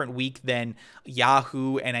a different week than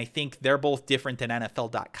Yahoo, and I think they're both different than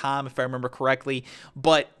NFL.com, if I remember correctly.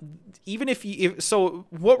 But even so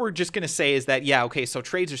what we're just going to say is that, yeah, okay, so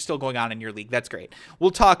trades are still going on in your league. That's great.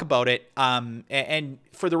 We'll talk about it. And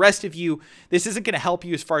for the rest of you, this This isn't going to help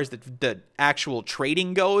you as far as the actual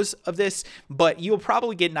trading goes of this, but you'll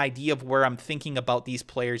probably get an idea of where I'm thinking about these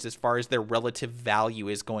players as far as their relative value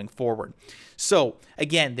is going forward. So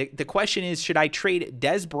again, the question is, should I trade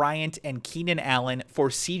Dez Bryant and Keenan Allen for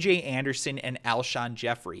CJ Anderson and Alshon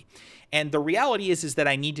Jeffery? And the reality is that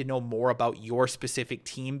I need to know more about your specific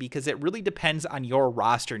team, because it really depends on your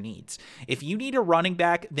roster needs. If you need a running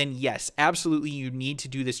back, then yes, absolutely you need to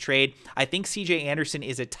do this trade. I think CJ Anderson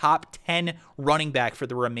is a top 10 running back for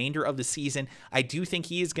the remainder of the season. I do think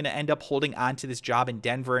he is going to end up holding on to this job in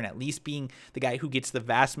Denver and at least being the guy who gets the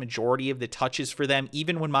vast majority of the touches for them,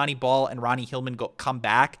 even when Monty Ball and Ronnie Hillman come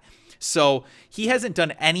back. So he hasn't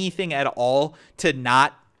done anything at all to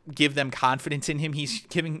not give them confidence in him. He's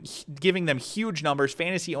giving them huge numbers.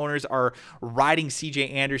 Fantasy owners are riding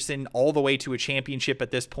CJ Anderson all the way to a championship at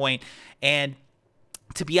this point. And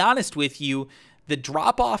to be honest with you, the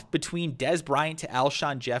drop-off between Dez Bryant to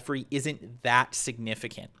Alshon Jeffery isn't that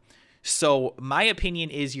significant. So my opinion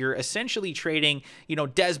is you're essentially trading,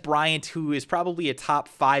 Dez Bryant, who is probably a top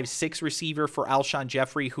 5-6 receiver, for Alshon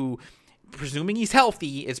Jeffery, who, presuming he's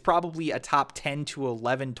healthy, is probably a top 10 to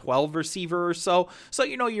 11, 12 receiver or so. So,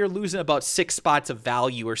 you're losing about 6 spots of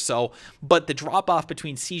value or so. But the drop off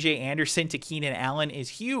between CJ Anderson to Keenan Allen is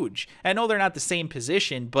huge. I know they're not the same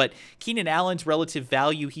position, but Keenan Allen's relative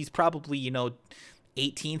value, he's probably,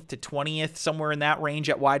 18th to 20th, somewhere in that range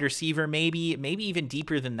at wide receiver, maybe even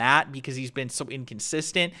deeper than that, because he's been so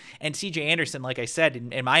inconsistent. And CJ Anderson, like I said,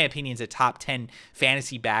 in my opinion, is a top 10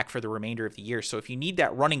 fantasy back for the remainder of the year. So if you need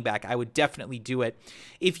that running back, I would definitely do it.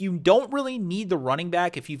 If you don't really need the running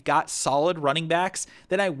back, if you've got solid running backs,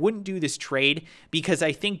 then I wouldn't do this trade, because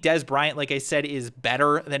I think Dez Bryant, like I said, is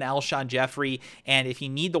better than Alshon Jeffery. And if you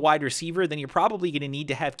need the wide receiver, then you're probably going to need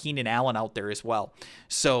to have Keenan Allen out there as well.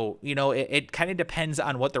 So, it kind of depends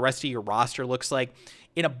on what the rest of your roster looks like.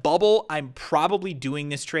 In a bubble, I'm probably doing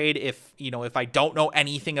this trade if I don't know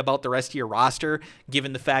anything about the rest of your roster,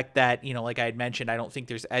 given the fact that, like I had mentioned, I don't think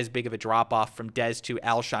there's as big of a drop-off from Dez to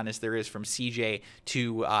Alshon as there is from CJ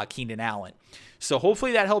to Keenan Allen. So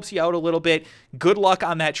hopefully that helps you out a little bit. Good luck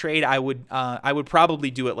on that trade. I would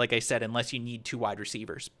probably do it, like I said, unless you need 2 wide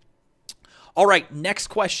receivers. All right, next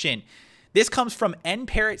question. This comes from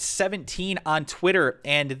nparrot17 on Twitter,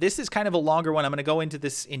 and this is kind of a longer one. I'm going to go into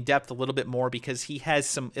this in depth a little bit more because he has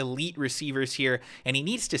some elite receivers here, and he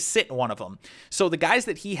needs to sit one of them. So the guys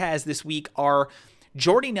that he has this week are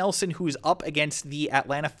Jordy Nelson, who's up against the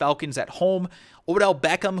Atlanta Falcons at home, Odell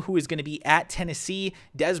Beckham, who is going to be at Tennessee,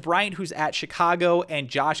 Dez Bryant, who's at Chicago, and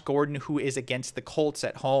Josh Gordon, who is against the Colts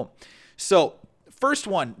at home. So first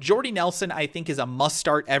one, Jordy Nelson, I think, is a must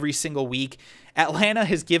start every single week. Atlanta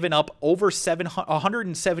has given up over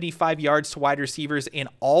 175 yards to wide receivers in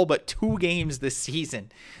all but 2 games this season.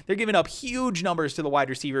 They're giving up huge numbers to the wide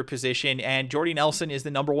receiver position, and Jordy Nelson is the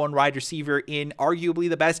 #1 wide receiver in arguably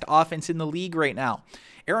the best offense in the league right now.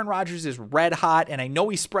 Aaron Rodgers is red hot, and I know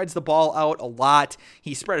he spreads the ball out a lot.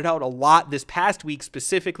 He spread it out a lot this past week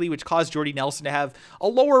specifically, which caused Jordy Nelson to have a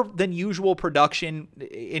lower than usual production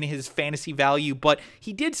in his fantasy value, but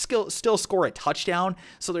he did still score a touchdown,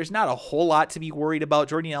 so there's not a whole lot to be worried about.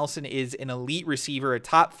 Jordy Nelson is an elite receiver, a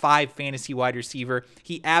top 5 fantasy wide receiver.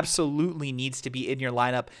 He absolutely needs to be in your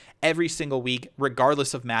lineup every single week,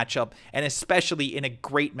 regardless of matchup, and especially in a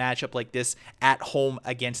great matchup like this at home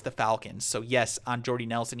against the Falcons. So yes, on Jordy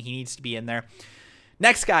Nelson, he needs to be in there.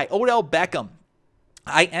 Next guy, Odell Beckham.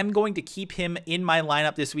 I am going to keep him in my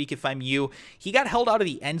lineup this week if I'm you. He got held out of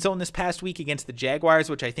the end zone this past week against the Jaguars,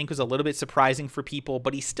 which I think was a little bit surprising for people,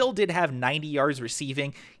 but he still did have 90 yards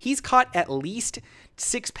receiving. He's caught at least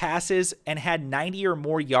 6 passes and had 90 or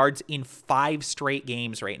more yards in 5 straight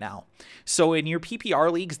games right now. So in your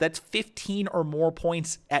PPR leagues, that's 15 or more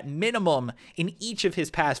points at minimum in each of his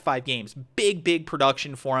past 5 games. Big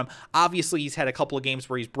production for him. Obviously, he's had a couple of games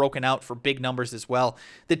where he's broken out for big numbers as well.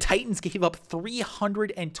 The Titans gave up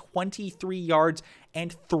 323 yards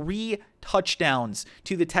and 3 touchdowns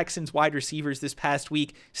to the Texans wide receivers this past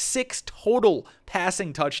week. 6 total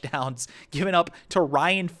passing touchdowns given up to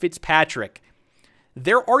Ryan Fitzpatrick.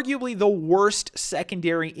 They're arguably the worst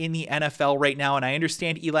secondary in the NFL right now, and I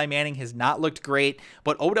understand Eli Manning has not looked great,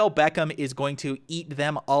 but Odell Beckham is going to eat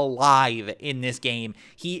them alive in this game.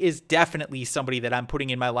 He is definitely somebody that I'm putting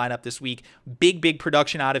in my lineup this week. Big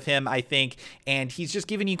production out of him, I think, and he's just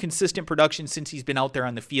given you consistent production since he's been out there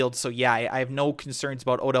on the field. So yeah, I have no concerns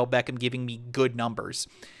about Odell Beckham giving me good numbers.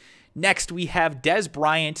 Next, we have Dez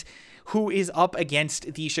Bryant, who is up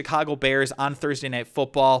against the Chicago Bears on Thursday Night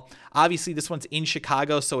Football. Obviously, this one's in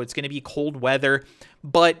Chicago, so it's going to be cold weather,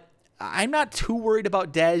 but I'm not too worried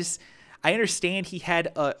about Dez. I understand he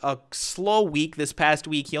had a slow week this past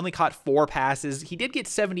week. He only caught 4 passes. He did get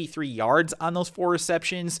 73 yards on those 4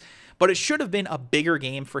 receptions, but it should have been a bigger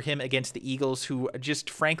game for him against the Eagles, who just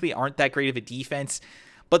frankly aren't that great of a defense.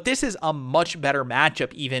 But this is a much better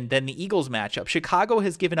matchup even than the Eagles matchup. Chicago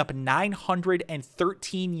has given up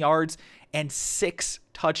 913 yards and 6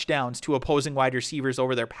 touchdowns to opposing wide receivers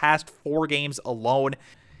over their past 4 games alone.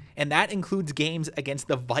 And that includes games against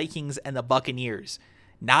the Vikings and the Buccaneers.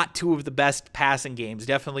 Not 2 of the best passing games.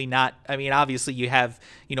 Definitely not. I mean, obviously you have,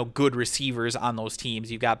 good receivers on those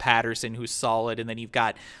teams. You've got Patterson, who's solid, and then you've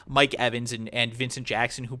got Mike Evans and Vincent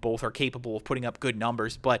Jackson, who both are capable of putting up good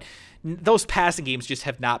numbers. But those passing games just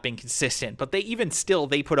have not been consistent. But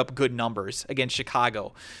they put up good numbers against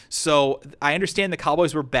Chicago. So I understand the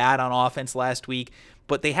Cowboys were bad on offense last week,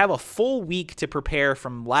 but they have a full week to prepare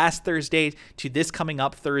from last Thursday to this coming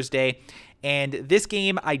up Thursday. And this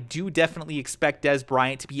game, I do definitely expect Dez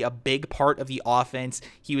Bryant to be a big part of the offense.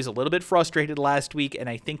 He was a little bit frustrated last week, and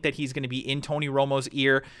I think that he's going to be in Tony Romo's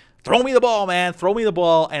ear. Throw me the ball, man. Throw me the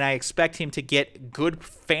ball. And I expect him to get good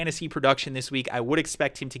fantasy production this week. I would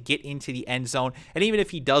expect him to get into the end zone. And even if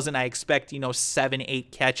he doesn't, I expect,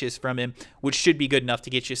 7-8 catches from him, which should be good enough to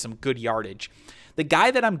get you some good yardage. The guy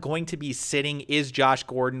that I'm going to be sitting is Josh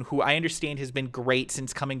Gordon, who I understand has been great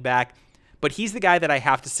since coming back. But he's the guy that I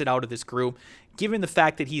have to sit out of this group, given the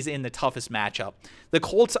fact that he's in the toughest matchup. The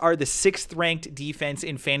Colts are the 6th-ranked defense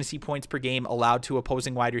in fantasy points per game allowed to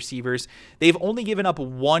opposing wide receivers. They've only given up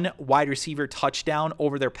 1 wide receiver touchdown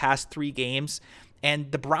over their past 3 games,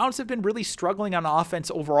 and the Browns have been really struggling on offense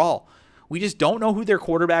overall. We just don't know who their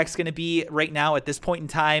quarterback's going to be right now at this point in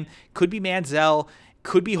time. Could be Manziel,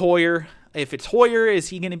 could be Hoyer. If it's Hoyer, is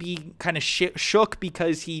he going to be kind of shook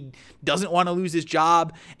because he doesn't want to lose his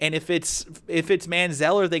job? And if it's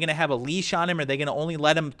Manziel, are they going to have a leash on him? Are they going to only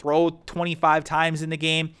let him throw 25 times in the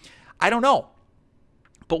game? I don't know.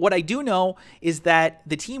 But what I do know is that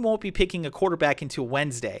the team won't be picking a quarterback until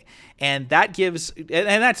Wednesday. And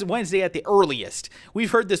that's Wednesday at the earliest. We've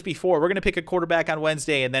heard this before. We're going to pick a quarterback on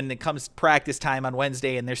Wednesday, and then it comes practice time on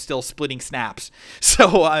Wednesday, and they're still splitting snaps. So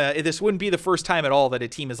this wouldn't be the first time at all that a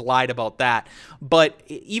team has lied about that. But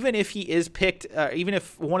even if he is picked, even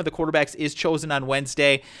if one of the quarterbacks is chosen on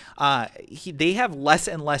Wednesday, they have less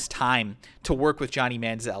and less time to work with Johnny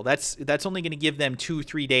Manziel. That's only going to give them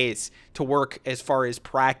 2-3 days to work as far as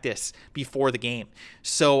practice before the game.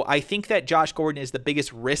 So I think that Josh Gordon is the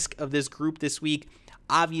biggest risk of this group this week.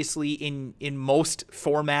 Obviously, in most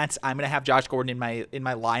formats, I'm going to have Josh Gordon in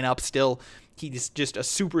my lineup still. He's just a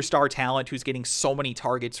superstar talent who's getting so many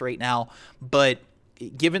targets right now. But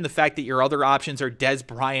given the fact that your other options are Dez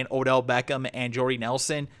Bryant, Odell Beckham, and Jordy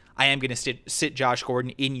Nelson, I am going to sit Josh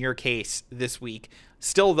Gordon in your case this week.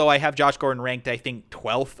 Still, though, I have Josh Gordon ranked, I think,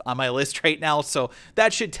 12th on my list right now. So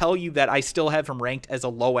that should tell you that I still have him ranked as a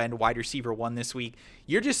low-end wide receiver 1 this week.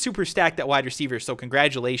 You're just super stacked at wide receiver, so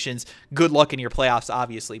congratulations. Good luck in your playoffs,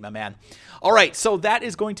 obviously, my man. All right, so that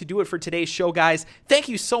is going to do it for today's show, guys. Thank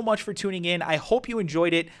you so much for tuning in. I hope you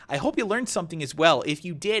enjoyed it. I hope you learned something as well. If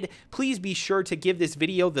you did, please be sure to give this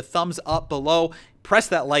video the thumbs up below. Press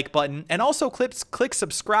that like button, and also click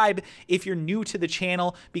subscribe if you're new to the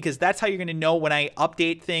channel, because that's how you're going to know when I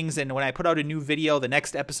update things and when I put out a new video. The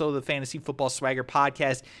next episode of the Fantasy Football Swagger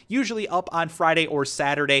podcast, usually up on Friday or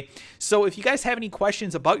Saturday. So if you guys have any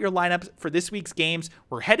questions about your lineups for this week's games,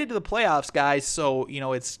 we're headed to the playoffs, guys. So,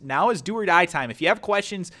 it's now is do or die time. If you have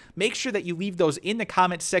questions, make sure that you leave those in the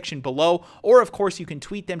comments section below, or of course you can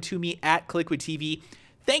tweet them to me at Kliquid TV.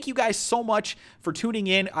 Thank you guys so much for tuning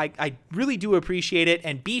in. I really do appreciate it.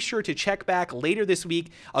 And be sure to check back later this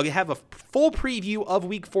week. I'll have a full preview of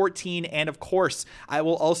Week 14. And, of course, I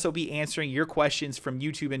will also be answering your questions from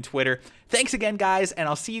YouTube and Twitter. Thanks again, guys. And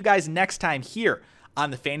I'll see you guys next time here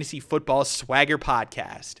on the Fantasy Football Swagger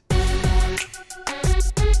Podcast.